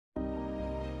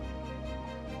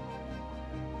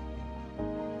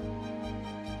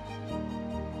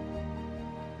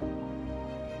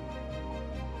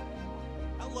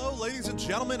ladies and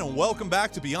gentlemen, and welcome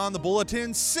back to Beyond the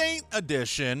Bulletin Saint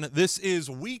Edition. This is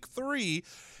week 3,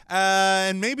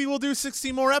 and maybe we'll do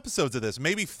 16 more episodes of this,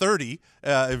 maybe 30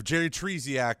 if Jerry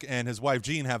Treziak and his wife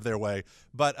Jean have their way.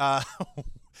 But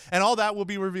and all that will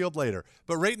be revealed later.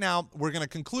 But right now, we're going to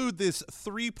conclude this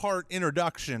 3-part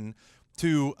introduction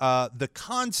to the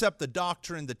concept, the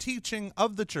doctrine, the teaching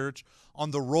of the church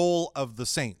on the role of the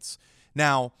saints.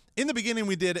 Now, in the beginning,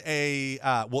 we did in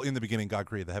the beginning, God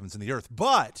created the heavens and the earth.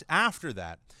 But after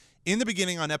that, in the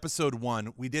beginning on episode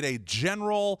 1, we did a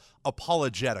general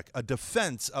apologetic, a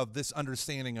defense of this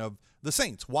understanding of the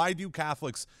saints. Why do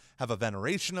Catholics have a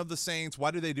veneration of the saints? Why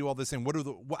do they do all this? And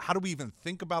how do we even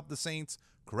think about the saints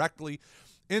correctly?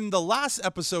 In the last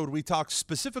episode, we talked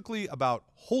specifically about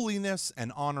holiness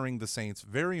and honoring the saints.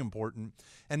 Very important.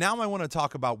 And now I want to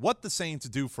talk about what the saints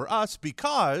do for us,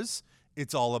 because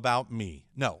it's all about me.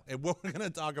 No, what we're going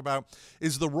to talk about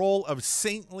is the role of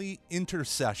saintly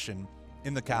intercession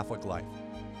in the Catholic life.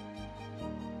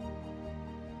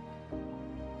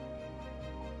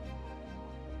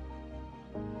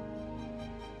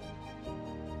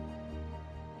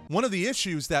 One of the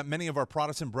issues that many of our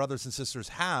Protestant brothers and sisters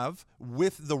have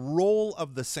with the role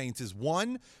of the saints is,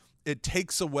 one, it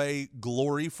takes away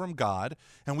glory from God.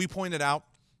 And we pointed out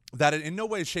that in no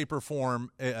way, shape, or form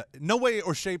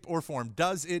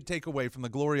does it take away from the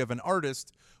glory of an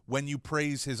artist when you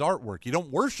praise his artwork. You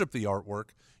don't worship the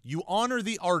artwork. You honor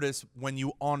the artist when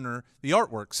you honor the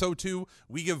artwork. So too,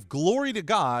 we give glory to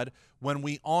God when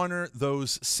we honor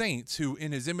those saints who,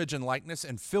 in his image and likeness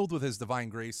and filled with his divine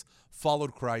grace,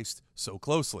 followed Christ so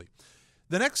closely.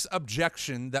 The next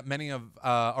objection that many of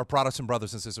our Protestant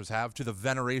brothers and sisters have to the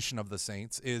veneration of the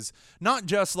saints is not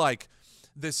just like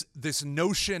this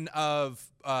notion of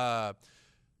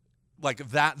like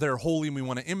that they're holy and we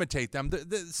want to imitate them.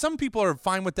 Some people are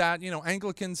fine with that. You know,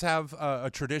 Anglicans have a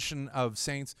tradition of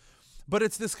saints, but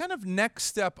it's this kind of next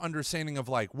step understanding of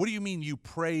like, what do you mean you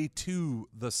pray to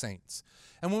the saints?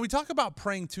 And when we talk about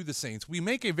praying to the saints, we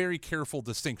make a very careful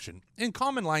distinction. In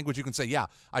common language, you can say, yeah,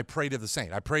 I pray to the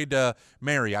saint. I prayed to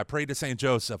Mary. I prayed to St.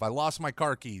 Joseph. I lost my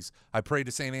car keys. I prayed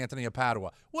to St. Anthony of Padua.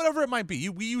 Whatever it might be,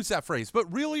 we use that phrase.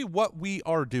 But really what we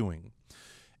are doing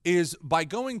is by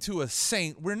going to a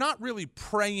saint, we're not really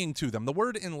praying to them. The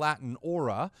word in Latin,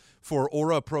 ora, for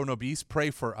ora pro nobis,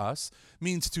 pray for us,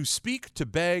 means to speak, to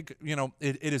beg. You know,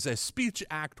 it is a speech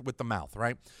act with the mouth,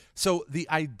 right? So the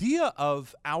idea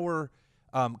of our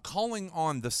calling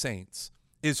on the saints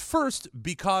is, first,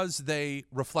 because they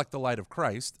reflect the light of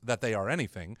Christ, that they are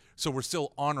anything. So we're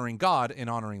still honoring God in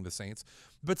honoring the saints.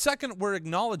 But second, we're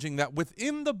acknowledging that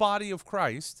within the body of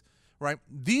Christ, right,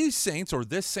 these saints, or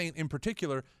this saint in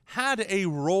particular, had a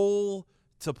role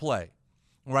to play,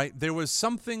 right? There was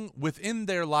something within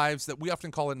their lives that we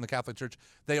often call it in the Catholic Church,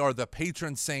 they are the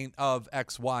patron saint of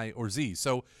X, Y, or Z.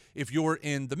 So if you're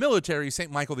in the military, St.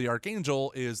 Michael the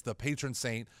Archangel is the patron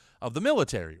saint of the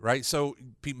military, right? So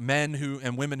men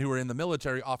and women who are in the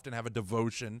military often have a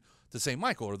devotion to St.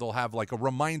 Michael, or they'll have like a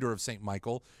reminder of St.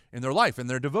 Michael in their life, in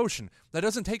their devotion. That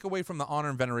doesn't take away from the honor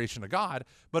and veneration of God,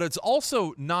 but it's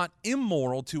also not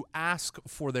immoral to ask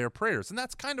for their prayers. And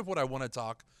that's kind of what I want to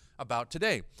talk about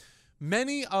today.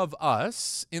 Many of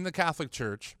us in the Catholic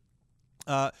Church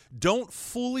don't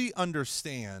fully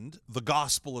understand the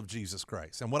gospel of Jesus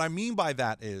Christ. And what I mean by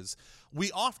that is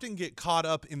we often get caught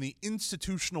up in the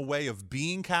institutional way of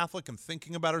being Catholic and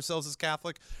thinking about ourselves as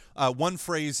Catholic. One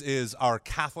phrase is our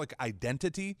Catholic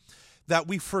identity, that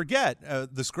we forget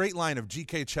this great line of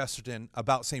G.K. Chesterton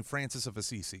about St. Francis of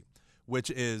Assisi, which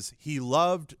is, he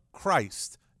loved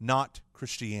Christ, not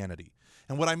Christianity.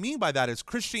 And what I mean by that is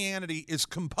Christianity is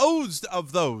composed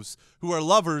of those who are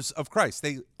lovers of Christ.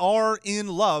 They are in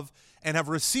love and have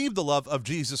received the love of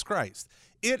Jesus Christ.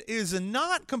 It is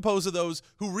not composed of those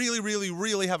who really, really,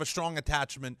 really have a strong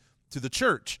attachment to the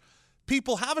church.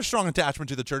 People have a strong attachment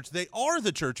to the church. They are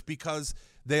the church because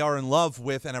they are in love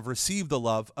with and have received the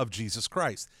love of Jesus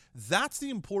Christ. That's the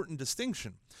important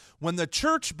distinction. When the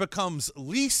church becomes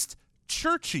least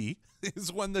churchy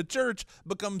is when the church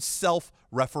becomes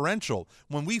self-referential.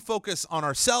 When we focus on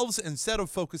ourselves instead of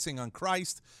focusing on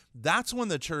Christ, that's when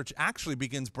the church actually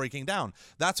begins breaking down.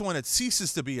 That's when it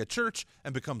ceases to be a church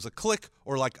and becomes a clique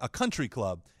or like a country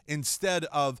club instead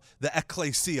of the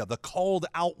ecclesia, the called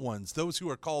out ones, those who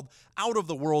are called out of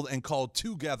the world and called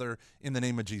together in the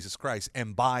name of Jesus Christ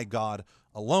and by God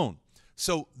alone.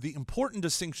 So the important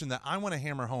distinction that I want to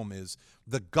hammer home is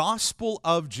the gospel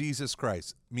of Jesus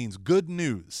Christ means good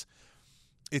news.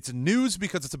 It's news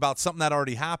because it's about something that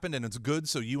already happened and it's good,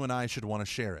 so you and I should want to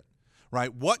share it,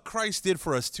 right? What Christ did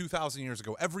for us 2,000 years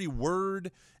ago, every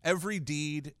word, every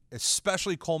deed,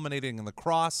 especially culminating in the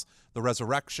cross, the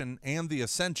resurrection, and the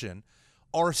ascension,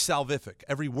 are salvific.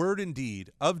 Every word and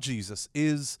deed of Jesus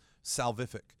is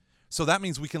salvific. So that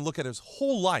means we can look at his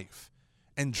whole life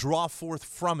and draw forth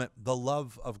from it the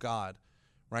love of God,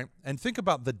 right? And think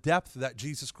about the depth that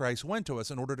Jesus Christ went to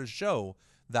us in order to show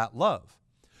that love.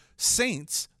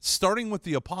 Saints, starting with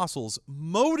the apostles,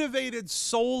 motivated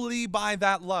solely by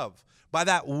that love, by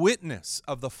that witness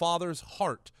of the Father's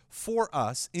heart for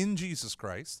us in Jesus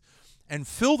Christ, and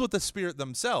filled with the Spirit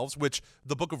themselves, which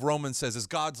the book of Romans says is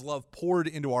God's love poured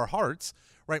into our hearts,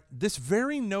 right? This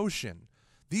very notion,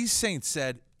 these saints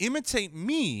said, imitate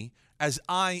me as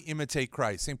I imitate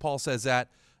Christ. St. Paul says that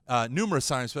numerous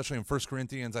times, especially in 1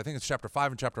 Corinthians, I think it's chapter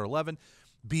 5 and chapter 11,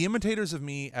 be imitators of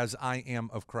me as I am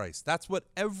of Christ. That's what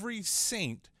every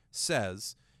saint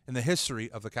says in the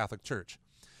history of the Catholic Church.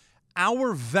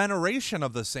 Our veneration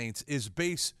of the saints is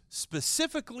based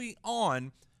specifically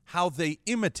on how they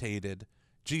imitated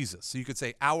Jesus. So you could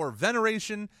say our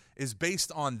veneration is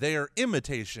based on their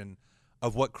imitation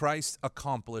of what Christ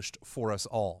accomplished for us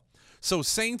all. So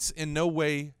saints in no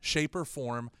way, shape, or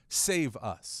form save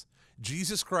us.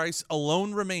 Jesus Christ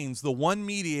alone remains the one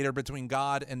mediator between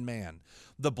God and man.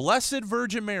 The Blessed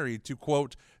Virgin Mary, to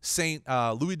quote St.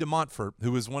 Louis de Montfort,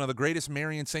 who is one of the greatest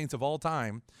Marian saints of all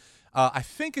time, I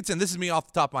think it's in, this is me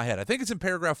off the top of my head, I think it's in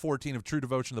paragraph 14 of True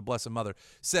Devotion of the Blessed Mother,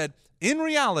 said, in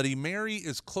reality, Mary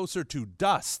is closer to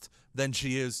dust than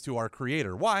she is to our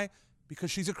Creator. Why? Because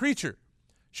she's a creature.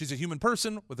 She's a human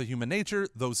person with a human nature,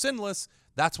 though sinless.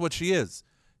 That's what she is.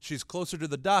 She's closer to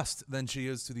the dust than she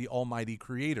is to the Almighty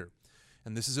Creator.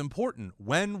 And this is important.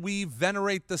 When we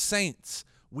venerate the saints,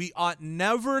 we ought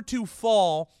never to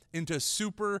fall into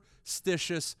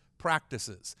superstitious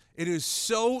practices. It is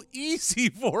so easy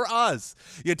for us.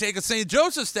 You take a St.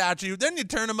 Joseph statue, then you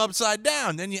turn him upside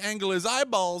down, then you angle his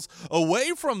eyeballs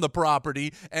away from the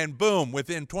property, and boom,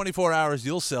 within 24 hours,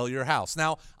 you'll sell your house.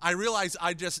 Now, I realize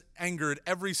I just angered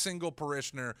every single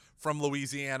parishioner from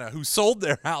Louisiana who sold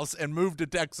their house and moved to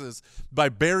Texas by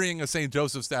burying a St.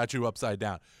 Joseph statue upside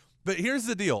down. But here's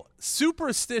the deal.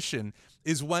 Superstition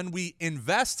is when we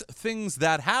invest things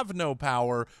that have no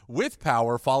power with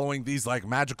power, following these like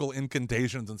magical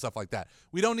incantations and stuff like that.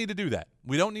 We don't need to do that.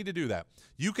 We don't need to do that.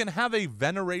 You can have a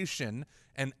veneration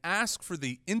and ask for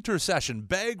the intercession,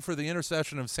 beg for the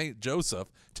intercession of St. Joseph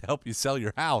to help you sell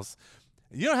your house.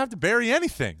 You don't have to bury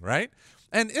anything, right?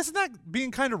 And isn't that being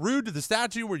kind of rude to the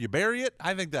statue where you bury it?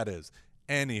 I think that is.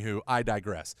 Anywho, I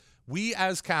digress. We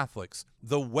as Catholics,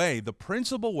 the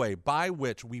principal way by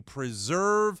which we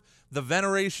preserve the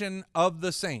veneration of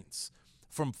the saints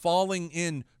from falling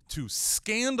into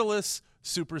scandalous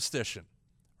superstition,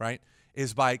 right,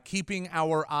 is by keeping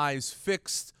our eyes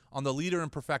fixed on the leader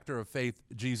and perfecter of faith,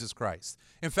 Jesus Christ.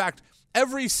 In fact,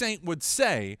 every saint would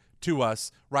say to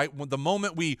us, right, the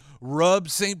moment we rub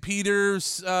St. Peter's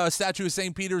statue of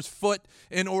St. Peter's foot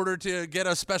in order to get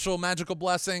a special magical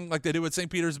blessing, like they do at St.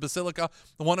 Peter's Basilica,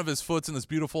 one of his foot's in this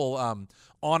beautiful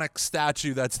onyx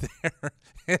statue that's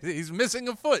there. He's missing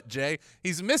a foot, Jay.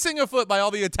 He's missing a foot by all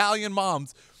the Italian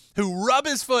moms who rub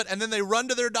his foot and then they run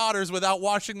to their daughters without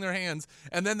washing their hands,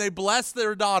 and then they bless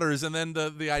their daughters, and then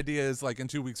the idea is like in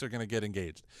 2 weeks they're going to get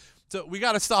engaged. So we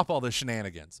got to stop all the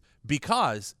shenanigans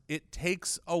because it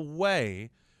takes away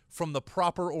from the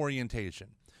proper orientation.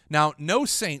 Now, no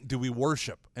saint do we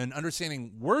worship. And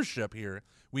understanding worship here,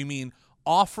 we mean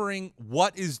offering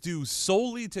what is due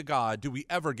solely to God. Do we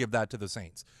ever give that to the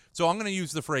saints? So I'm going to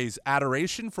use the phrase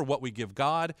adoration for what we give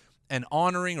God and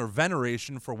honoring or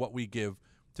veneration for what we give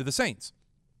to the saints.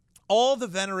 All the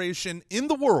veneration in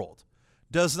the world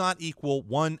does not equal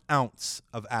 1 ounce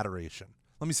of adoration.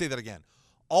 Let me say that again.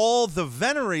 All the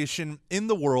veneration in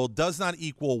the world does not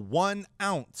equal 1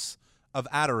 ounce of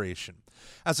adoration.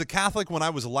 As a Catholic, when I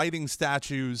was lighting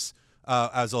statues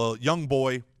as a young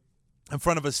boy in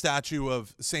front of a statue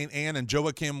of St. Anne and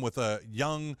Joachim with a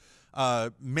young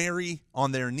Mary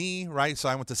on their knee, right? So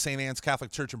I went to St. Anne's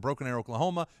Catholic Church in Broken Arrow,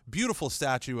 Oklahoma. Beautiful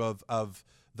statue of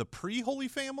the pre-Holy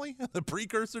Family, the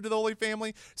precursor to the Holy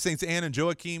Family, Saints Anne and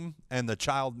Joachim and the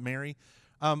child Mary.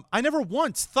 I never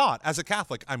once thought as a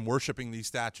Catholic, I'm worshiping these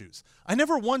statues. I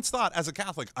never once thought as a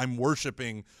Catholic, I'm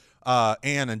worshiping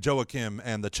Anne and Joachim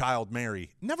and the child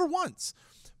Mary. Never once.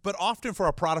 But often for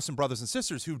our Protestant brothers and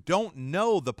sisters who don't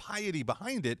know the piety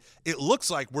behind it, it looks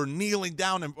like we're kneeling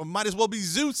down and might as well be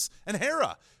Zeus and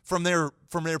Hera from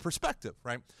their perspective,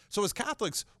 right? So as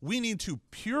Catholics, we need to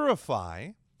purify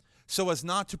so as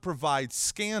not to provide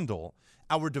scandal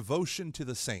our devotion to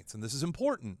the saints. And this is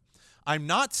important. I'm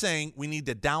not saying we need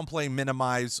to downplay,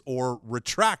 minimize, or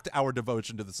retract our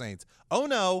devotion to the saints. Oh,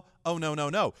 no. Oh, no, no,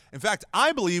 no. In fact,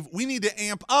 I believe we need to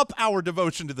amp up our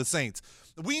devotion to the saints.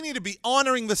 We need to be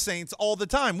honoring the saints all the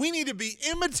time. We need to be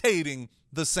imitating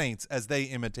the saints as they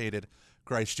imitated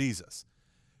Christ Jesus.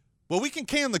 Well, we can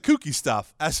can the kooky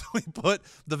stuff as we put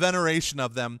the veneration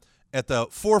of them at the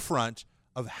forefront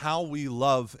of how we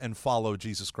love and follow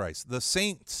Jesus Christ. The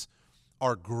saints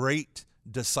are great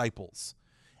disciples.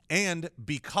 And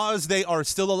because they are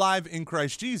still alive in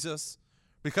Christ Jesus,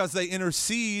 because they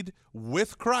intercede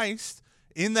with Christ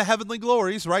in the heavenly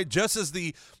glories, right? Just as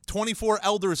the 24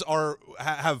 elders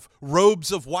have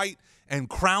robes of white and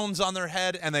crowns on their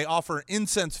head, and they offer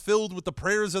incense filled with the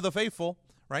prayers of the faithful,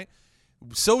 right?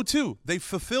 So too, they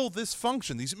fulfill this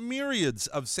function. These myriads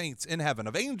of saints in heaven,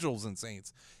 of angels and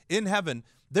saints in heaven,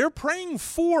 they're praying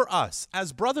for us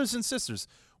as brothers and sisters.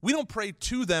 We don't pray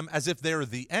to them as if they're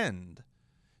the end.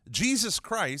 Jesus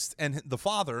Christ and the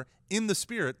Father in the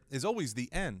Spirit is always the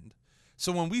end.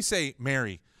 So when we say,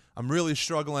 Mary, I'm really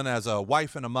struggling as a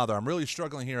wife and a mother, I'm really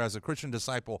struggling here as a Christian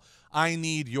disciple, I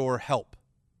need your help.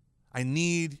 I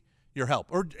need your help.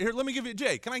 Or here, let me give you,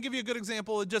 Jay, can I give you a good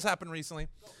example? It just happened recently.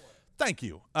 Thank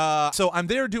you. So I'm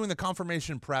there doing the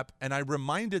confirmation prep, and I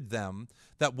reminded them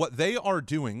that what they are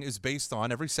doing is based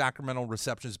on, every sacramental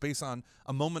reception is based on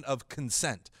a moment of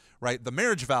consent, right? The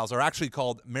marriage vows are actually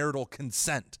called marital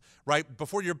consent, right?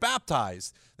 Before you're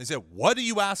baptized, they say, what do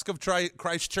you ask of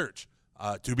Christ Church?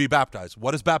 To be baptized.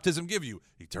 What does baptism give you?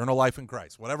 Eternal life in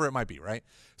Christ, whatever it might be, right?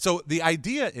 So the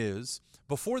idea is,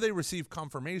 before they receive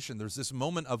confirmation, there's this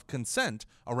moment of consent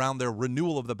around their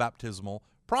renewal of the baptismal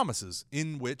promises,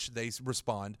 in which they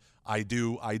respond, I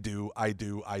do, I do, I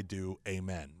do, I do,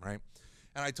 amen, right?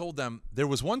 And I told them there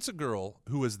was once a girl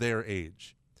who was their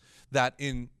age that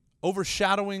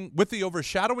with the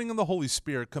overshadowing of the Holy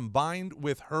Spirit combined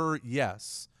with her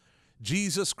yes,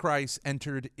 Jesus Christ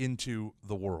entered into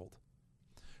the world.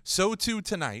 So too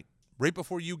tonight, right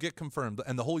before you get confirmed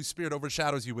and the Holy Spirit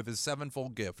overshadows you with his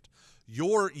sevenfold gift,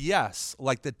 your yes,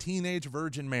 like the teenage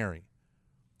Virgin Mary,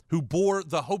 who bore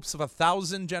the hopes of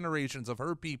 1,000 generations of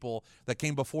her people that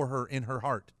came before her in her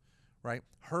heart, right?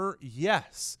 Her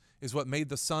yes is what made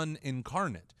the Son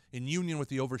incarnate in union with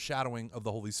the overshadowing of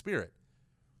the Holy Spirit.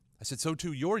 I said, so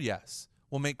too your yes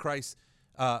will make Christ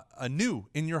anew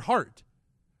in your heart,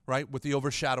 right, with the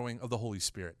overshadowing of the Holy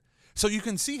Spirit. So you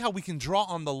can see how we can draw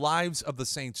on the lives of the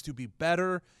saints to be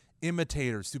better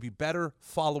imitators, to be better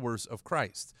followers of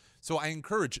Christ. So I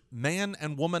encourage man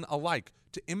and woman alike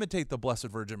to imitate the Blessed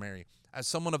Virgin Mary as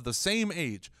someone of the same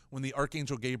age when the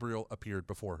Archangel Gabriel appeared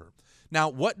before her. Now,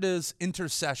 what does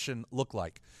intercession look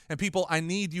like? And people, I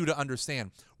need you to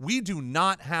understand, we do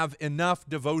not have enough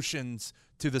devotions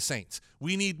to the saints.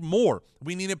 We need more.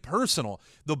 We need it personal.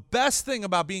 The best thing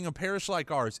about being a parish like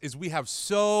ours is we have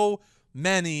so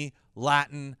many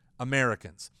Latin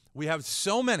Americans. We have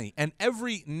so many, and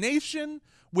every nation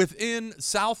within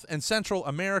South and Central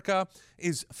America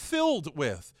is filled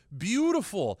with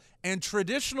beautiful and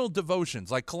traditional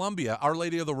devotions, like Colombia, Our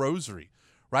Lady of the Rosary,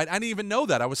 right? I didn't even know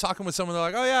that. I was talking with someone, they're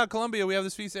like, oh yeah, Colombia, we have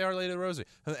this feast day, Our Lady of the Rosary.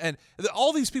 And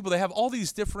all these people, they have all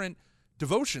these different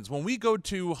devotions. When we go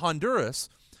to Honduras,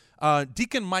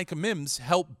 Deacon Mike Mims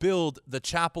helped build the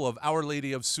chapel of Our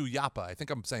Lady of Suyapa. I think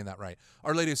I'm saying that right.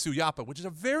 Our Lady of Suyapa, which is a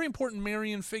very important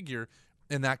Marian figure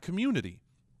in that community.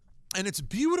 And it's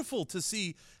beautiful to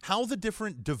see how the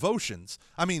different devotions,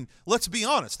 I mean, let's be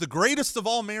honest, the greatest of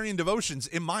all Marian devotions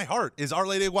in my heart is Our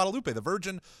Lady of Guadalupe, the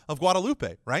Virgin of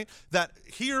Guadalupe, right? That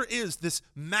here is this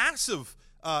massive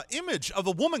image of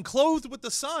a woman clothed with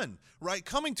the sun, right?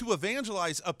 Coming to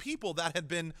evangelize a people that had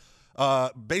been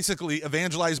basically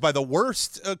evangelized by the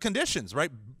worst conditions,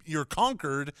 right? You're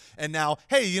conquered, and now,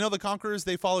 hey, you know the conquerors,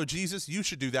 they follow Jesus, you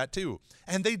should do that too.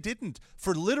 And they didn't.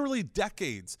 For literally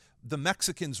decades, the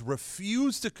Mexicans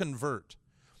refused to convert.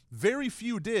 Very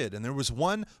few did, and there was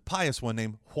one pious one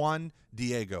named Juan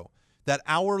Diego, that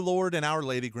our Lord and Our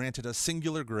Lady granted a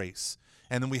singular grace.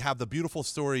 And then we have the beautiful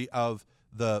story of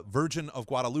the Virgin of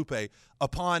Guadalupe.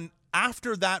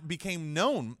 After that became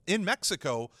known in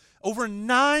Mexico, over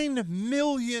 9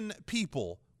 million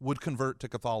people would convert to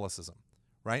Catholicism,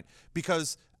 right?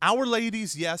 Because Our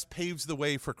Lady's yes paves the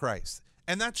way for Christ.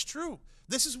 And that's true.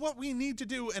 This is what we need to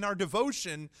do in our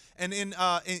devotion and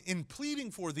in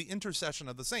pleading for the intercession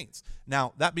of the saints.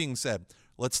 Now, that being said,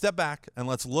 let's step back and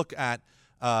let's look at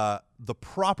the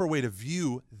proper way to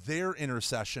view their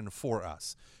intercession for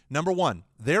us. Number one,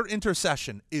 their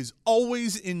intercession is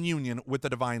always in union with the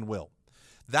divine will.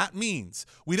 That means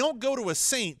we don't go to a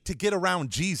saint to get around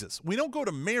Jesus. We don't go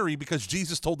to Mary because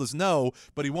Jesus told us no,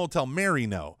 but he won't tell Mary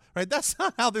no, right? That's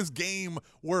not how this game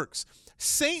works.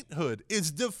 Sainthood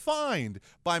is defined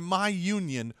by my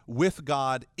union with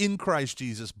God in Christ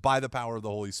Jesus by the power of the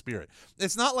Holy Spirit.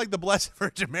 It's not like the Blessed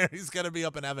Virgin Mary's going to be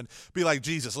up in heaven, be like,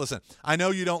 Jesus, listen, I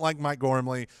know you don't like Mike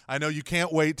Gormley. I know you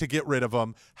can't wait to get rid of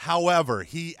him. However,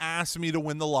 he asked me to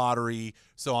win the lottery,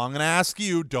 so I'm going to ask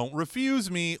you, don't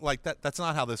refuse me. Like that's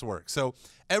not how this works. So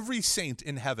every saint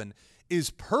in heaven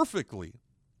is perfectly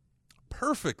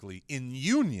in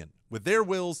union with their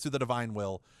wills to the divine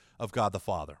will of God the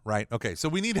Father, right? Okay, so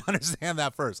we need to understand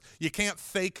that first. You can't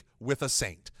fake with a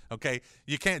saint, okay?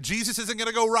 You can't, Jesus isn't going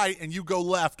to go right and you go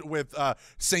left with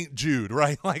St. Jude,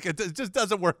 right? Like it just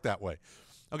doesn't work that way.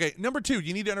 Okay, number two,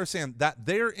 you need to understand that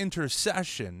their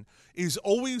intercession is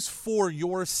always for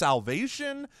your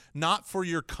salvation, not for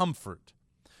your comfort.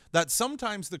 That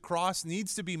sometimes the cross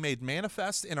needs to be made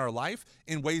manifest in our life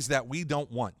in ways that we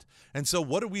don't want. And so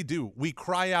what do? We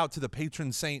cry out to the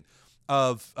patron saint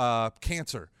of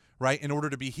cancer, right, in order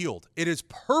to be healed. It is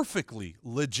perfectly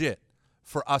legit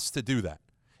for us to do that.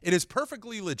 It is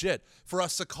perfectly legit for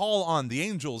us to call on the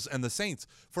angels and the saints,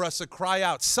 for us to cry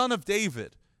out, Son of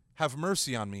David, have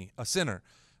mercy on me, a sinner.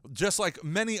 Just like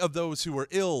many of those who were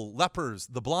ill, lepers,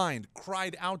 the blind,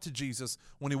 cried out to Jesus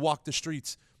when he walked the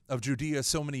streets of Judea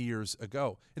so many years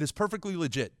ago. It is perfectly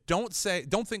legit. Don't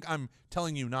think I'm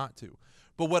telling you not to.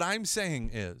 But what I'm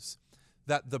saying is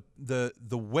that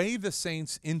the way the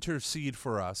saints intercede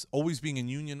for us, always being in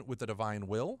union with the divine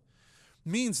will,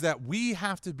 means that we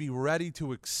have to be ready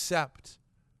to accept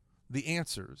the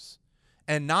answers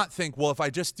and not think, well, if I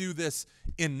just do this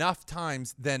enough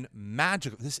times, then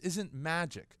magic. This isn't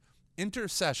magic.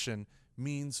 Intercession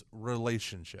means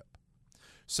relationship.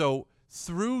 So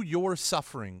through your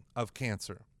suffering of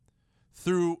cancer,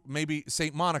 through maybe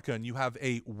St. Monica and you have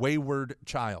a wayward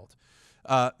child,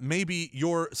 maybe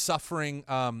you're suffering,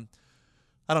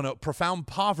 profound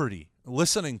poverty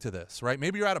listening to this, right?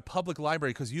 Maybe you're at a public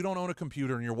library because you don't own a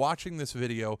computer and you're watching this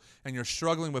video and you're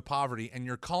struggling with poverty and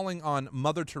you're calling on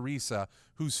Mother Teresa,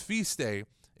 whose feast day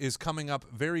is coming up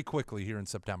very quickly here in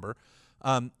September.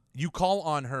 You call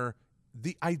on her.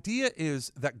 The idea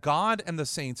is that God and the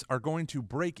saints are going to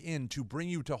break in to bring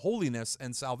you to holiness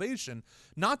and salvation,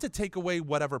 not to take away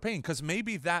whatever pain, because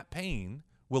maybe that pain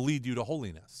will lead you to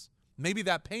holiness. Maybe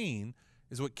that pain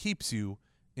is what keeps you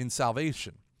in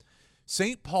salvation.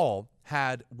 St. Paul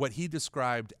had what he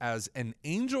described as an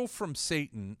angel from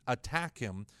Satan attack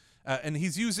him, and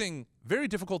he's using very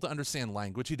difficult to understand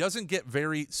language. He doesn't get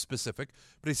very specific,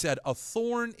 but he said, a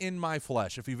thorn in my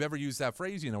flesh. If you've ever used that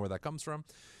phrase, you know where that comes from.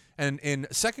 And in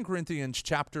 2 Corinthians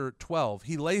chapter 12,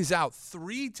 he lays out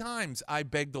 3 times, I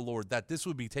begged the Lord that this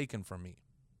would be taken from me.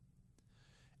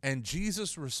 And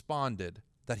Jesus responded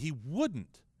that he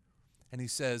wouldn't. And he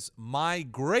says, my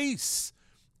grace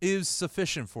is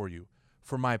sufficient for you,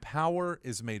 for my power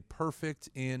is made perfect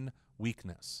in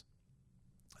weakness.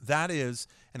 That is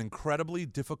an incredibly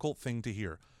difficult thing to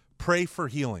hear. Pray for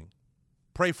healing.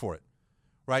 Pray for it,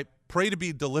 right? Pray to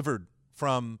be delivered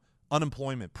from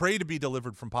unemployment. Pray to be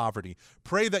delivered from poverty.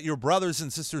 Pray that your brothers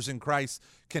and sisters in Christ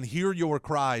can hear your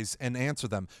cries and answer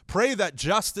them. Pray that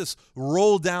justice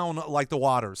roll down like the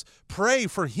waters. Pray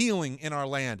for healing in our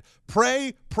land.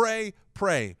 Pray, pray,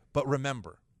 pray. But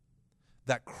remember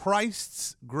that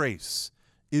Christ's grace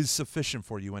is sufficient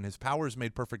for you and his power is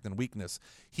made perfect in weakness.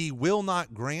 He will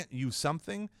not grant you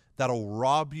something that'll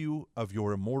rob you of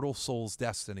your immortal soul's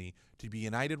destiny to be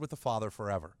united with the Father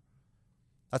forever.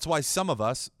 That's why some of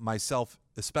us, myself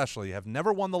especially, have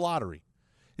never won the lottery.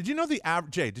 Did you know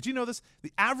Jay, did you know this?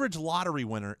 The average lottery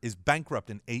winner is bankrupt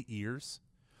in 8 years.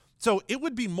 So it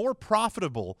would be more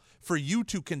profitable for you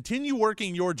to continue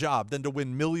working your job than to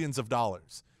win millions of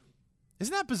dollars.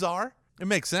 Isn't that bizarre? It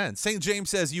makes sense. St. James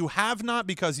says, you have not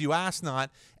because you ask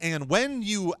not, and when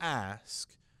you ask,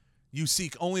 you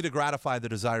seek only to gratify the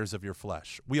desires of your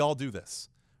flesh. We all do this,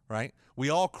 right? We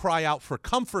all cry out for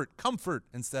comfort, comfort,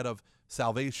 instead of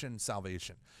salvation,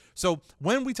 salvation. So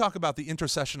when we talk about the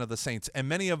intercession of the saints, and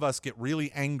many of us get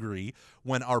really angry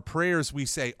when our prayers we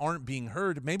say aren't being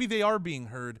heard, maybe they are being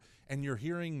heard, and you're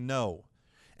hearing no.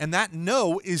 And that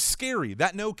no is scary.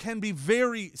 That no can be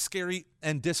very scary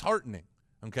and disheartening,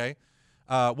 okay?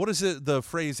 What is it, the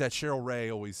phrase that Cheryl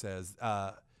Ray always says?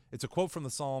 It's a quote from the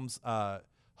Psalms,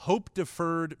 hope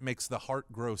deferred makes the heart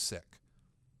grow sick.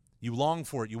 You long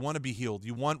for it. You want to be healed.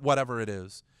 You want whatever it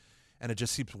is. And it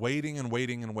just keeps waiting and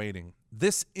waiting and waiting.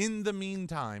 This, in the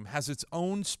meantime, has its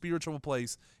own spiritual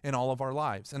place in all of our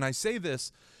lives. And I say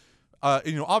this,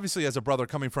 obviously as a brother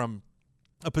coming from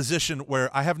a position where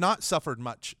I have not suffered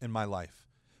much in my life.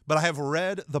 but I have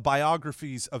read the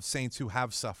biographies of saints who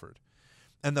have suffered,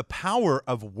 and the power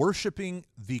of worshiping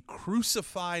the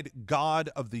crucified God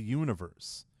of the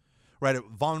universe. Right,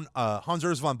 Hans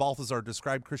Urs von Balthasar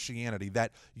described Christianity,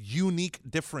 that unique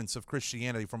difference of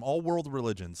Christianity from all world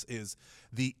religions is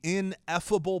the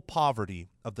ineffable poverty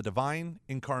of the divine,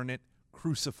 incarnate,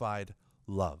 crucified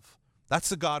love. That's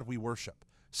the God we worship.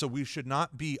 So we should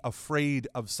not be afraid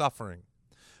of suffering,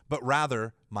 but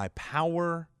rather,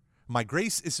 my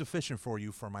grace is sufficient for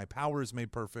you, for my power is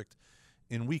made perfect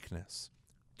in weakness.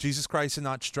 Jesus Christ did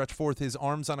not stretch forth his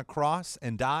arms on a cross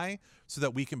and die so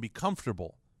that we can be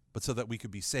comfortable, but so that we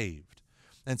could be saved.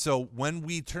 And so when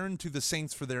we turn to the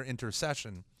saints for their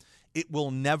intercession, it will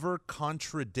never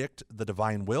contradict the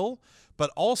divine will, but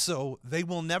also they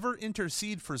will never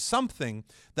intercede for something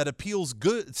that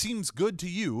seems good to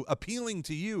you, appealing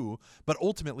to you, but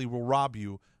ultimately will rob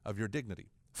you of your dignity.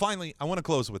 Finally, I want to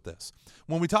close with this.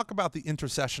 When we talk about the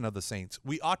intercession of the saints,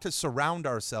 we ought to surround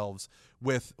ourselves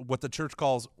with what the church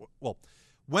calls,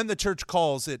 when the church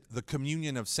calls it the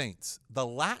communion of saints, the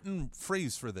Latin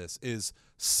phrase for this is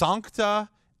sancta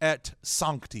et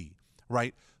sancti,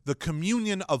 right? The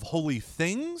communion of holy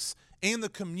things and the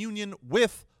communion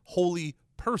with holy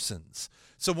persons.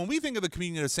 So when we think of the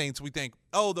communion of saints, we think,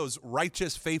 oh, those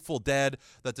righteous, faithful dead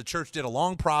that the church did a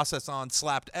long process on,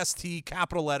 slapped ST,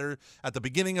 capital letter, at the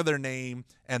beginning of their name,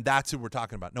 and that's who we're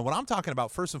talking about. No, what I'm talking about,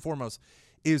 first and foremost,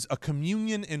 is a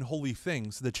communion in holy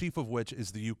things, the chief of which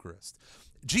is the Eucharist.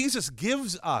 Jesus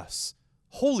gives us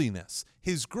holiness,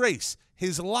 his grace,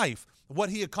 his life, what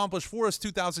he accomplished for us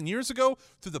 2,000 years ago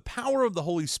through the power of the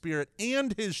Holy Spirit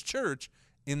and his church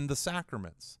in the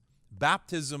sacraments.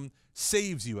 Baptism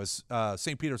saves you, as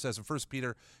St. Peter says in 1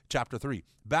 Peter chapter 2.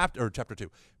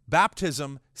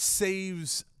 Baptism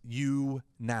saves you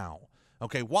now.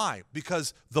 Okay, why?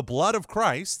 Because the blood of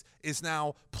Christ is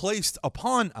now placed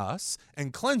upon us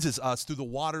and cleanses us through the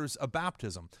waters of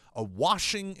baptism, a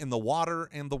washing in the water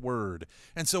and the word.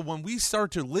 And so when we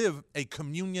start to live a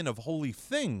communion of holy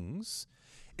things,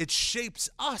 it shapes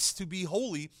us to be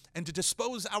holy and to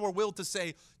dispose our will to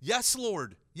say, yes,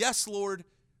 Lord, yes, Lord,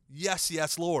 yes,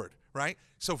 yes, Lord, right?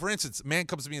 So for instance, a man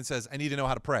comes to me and says, I need to know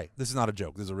how to pray. This is not a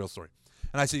joke. This is a real story.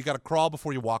 And I say, you got to crawl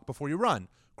before you walk, before you run.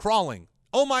 Crawling.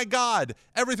 Oh my God,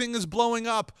 everything is blowing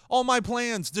up. All my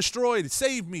plans destroyed.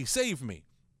 Save me, save me.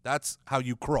 That's how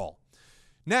you crawl.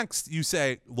 Next, you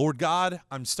say, Lord God,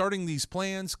 I'm starting these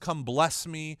plans. Come bless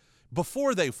me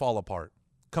before they fall apart.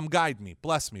 Come guide me,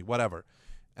 bless me, whatever.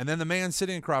 And then the man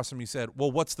sitting across from me said,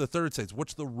 well, what's the third stage?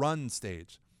 What's the run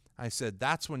stage? I said,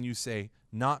 that's when you say,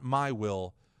 not my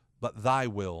will, but thy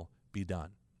will be done.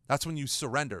 That's when you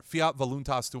surrender. Fiat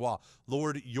voluntas tua.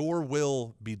 Lord, your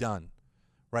will be done.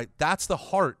 Right? That's the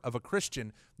heart of a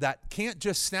Christian that can't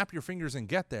just snap your fingers and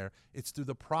get there. It's through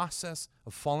the process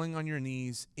of falling on your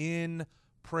knees in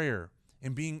prayer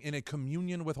and being in a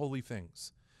communion with holy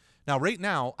things. Now, right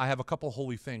now, I have a couple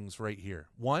holy things right here.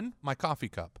 One, my coffee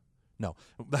cup. No,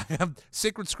 I have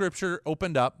sacred scripture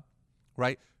opened up,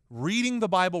 right? Reading the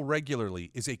Bible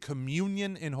regularly is a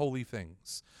communion in holy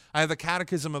things. I have the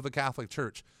Catechism of the Catholic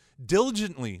Church.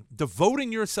 Diligently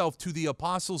devoting yourself to the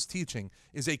apostles' teaching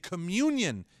is a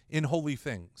communion in holy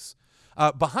things.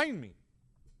 Behind me,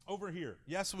 over here,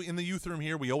 yes, in the youth room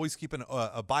here, we always keep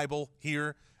a Bible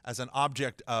here as an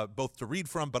object both to read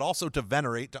from, but also to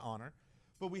venerate, to honor.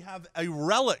 But we have a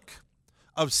relic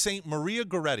of Saint Maria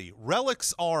Goretti.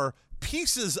 Relics are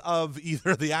pieces of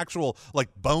either the actual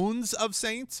bones of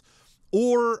saints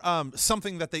or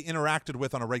something that they interacted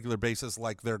with on a regular basis,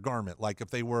 like their garment, like if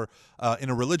they were in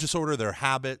a religious order, their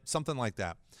habit, something like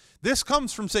that. This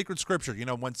comes from sacred scripture. You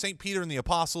know, when St. Peter and the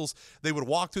apostles, they would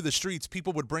walk through the streets,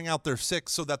 people would bring out their sick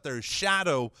so that their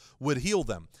shadow would heal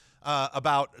them.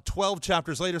 About 12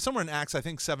 chapters later, somewhere in Acts, I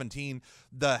think 17,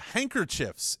 the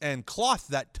handkerchiefs and cloth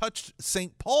that touched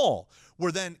St. Paul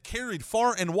were then carried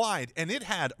far and wide, and it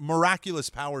had miraculous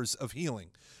powers of healing.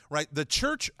 Right, the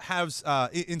church has,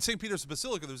 in St. Peter's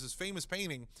Basilica, there's this famous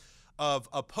painting of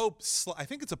a pope, I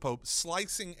think it's a pope,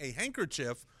 slicing a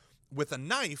handkerchief with a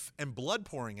knife and blood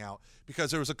pouring out because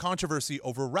there was a controversy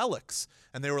over relics.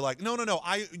 And they were like, no,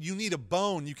 you need a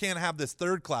bone. You can't have this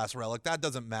third-class relic. That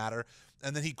doesn't matter.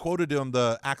 And then he quoted to him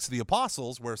the Acts of the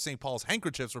Apostles where St. Paul's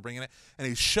handkerchiefs were bringing it, and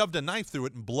he shoved a knife through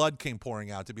it and blood came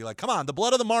pouring out to be like, come on, the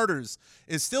blood of the martyrs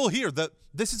is still here.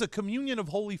 This is a communion of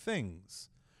holy things.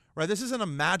 Right? This isn't a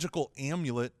magical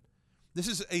amulet. This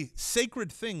is a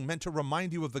sacred thing meant to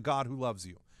remind you of the God who loves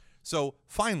you. So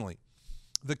finally,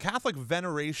 the Catholic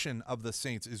veneration of the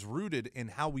saints is rooted in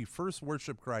how we first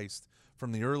worship Christ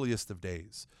from the earliest of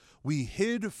days. We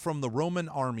hid from the Roman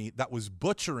army that was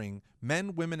butchering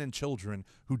men, women, and children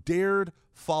who dared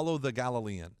follow the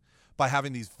Galilean by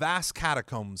having these vast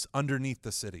catacombs underneath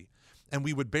the city. And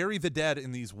we would bury the dead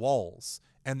in these walls.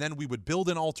 And then we would build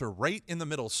an altar right in the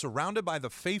middle, surrounded by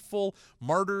the faithful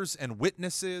martyrs and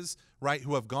witnesses, right,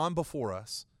 who have gone before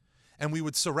us. And we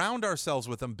would surround ourselves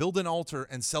with them, build an altar,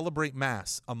 and celebrate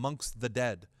Mass amongst the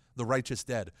dead, the righteous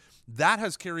dead. That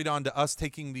has carried on to us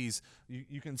taking these,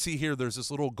 you can see here, there's this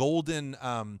little golden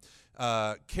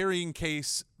carrying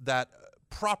case that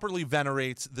properly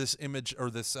venerates this image or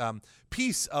this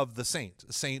piece of the saint,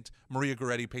 Saint Maria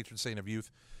Goretti, patron saint of youth.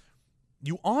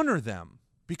 You honor them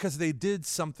because they did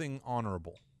something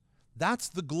honorable. That's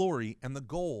the glory and the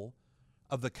goal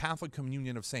of the Catholic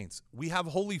communion of saints. We have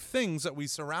holy things that we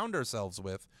surround ourselves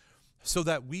with so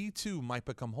that we too might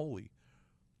become holy.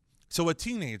 So a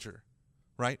teenager,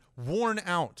 right, worn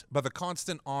out by the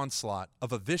constant onslaught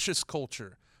of a vicious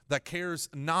culture that cares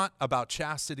not about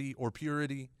chastity or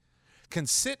purity, can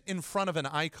sit in front of an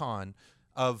icon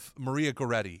of Maria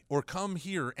Goretti or come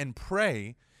here and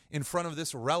pray in front of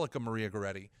this relic of Maria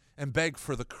Goretti and beg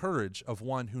for the courage of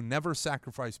one who never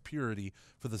sacrificed purity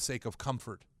for the sake of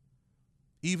comfort,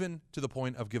 even to the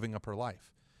point of giving up her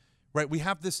life. Right? We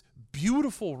have this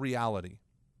beautiful reality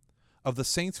of the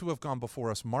saints who have gone before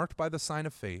us, marked by the sign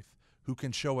of faith, who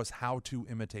can show us how to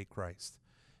imitate Christ.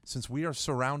 Since we are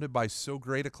surrounded by so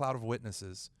great a cloud of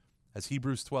witnesses, as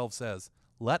Hebrews 12 says,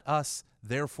 let us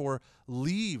therefore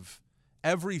leave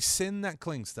every sin that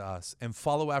clings to us and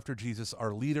follow after Jesus,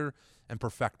 our leader and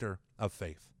perfecter of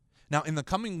faith. Now, in the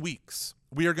coming weeks,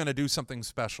 we are going to do something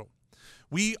special.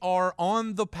 We are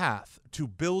on the path to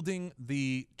building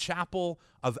the chapel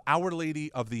of Our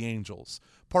Lady of the Angels.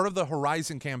 Part of the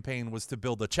Horizon campaign was to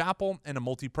build a chapel and a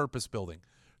multi-purpose building.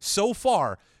 So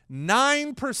far,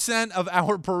 9% of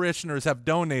our parishioners have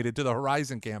donated to the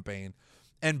Horizon campaign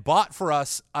and bought for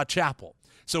us a chapel.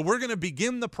 So we're going to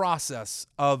begin the process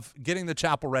of getting the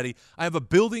chapel ready. I have a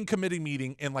building committee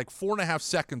meeting in like 4.5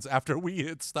 seconds after we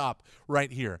hit stop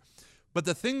right here. But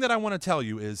the thing that I want to tell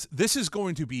you is this is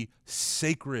going to be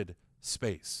sacred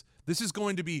space. This is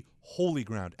going to be holy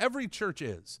ground. Every church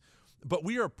is. But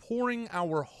we are pouring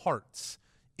our hearts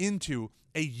into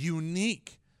a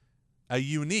unique,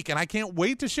 and I can't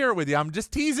wait to share it with you. I'm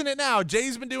just teasing it now.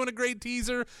 Jay's been doing a great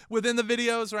teaser within the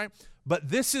videos, right? But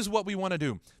this is what we want to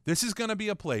do. This is going to be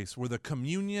a place where the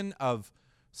communion of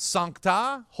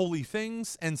sancta, holy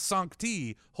things, and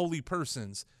sancti, holy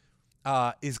persons,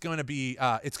 is going to be,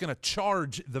 it's going to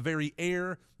charge the very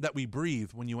air that we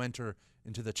breathe when you enter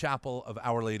into the chapel of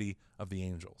Our Lady of the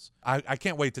Angels. I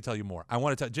can't wait to tell you more. I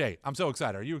want to tell Jay, I'm so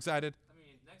excited. Are you excited? I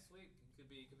mean, next week could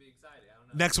be exciting. I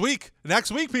don't know.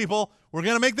 Next week, people, we're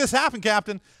going to make this happen,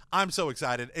 Captain. I'm so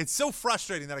excited. It's so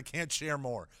frustrating that I can't share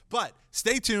more. But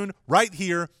stay tuned right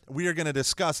here. We are going to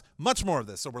discuss much more of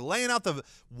this. So we're laying out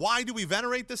why do we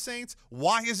venerate the saints?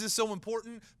 Why is this so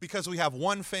important? Because we have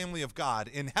one family of God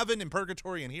in heaven, in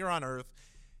purgatory, and here on earth.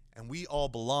 And we all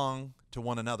belong to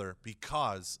one another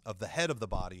because of the head of the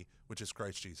body, which is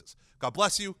Christ Jesus. God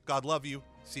bless you. God love you.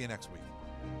 See you next week.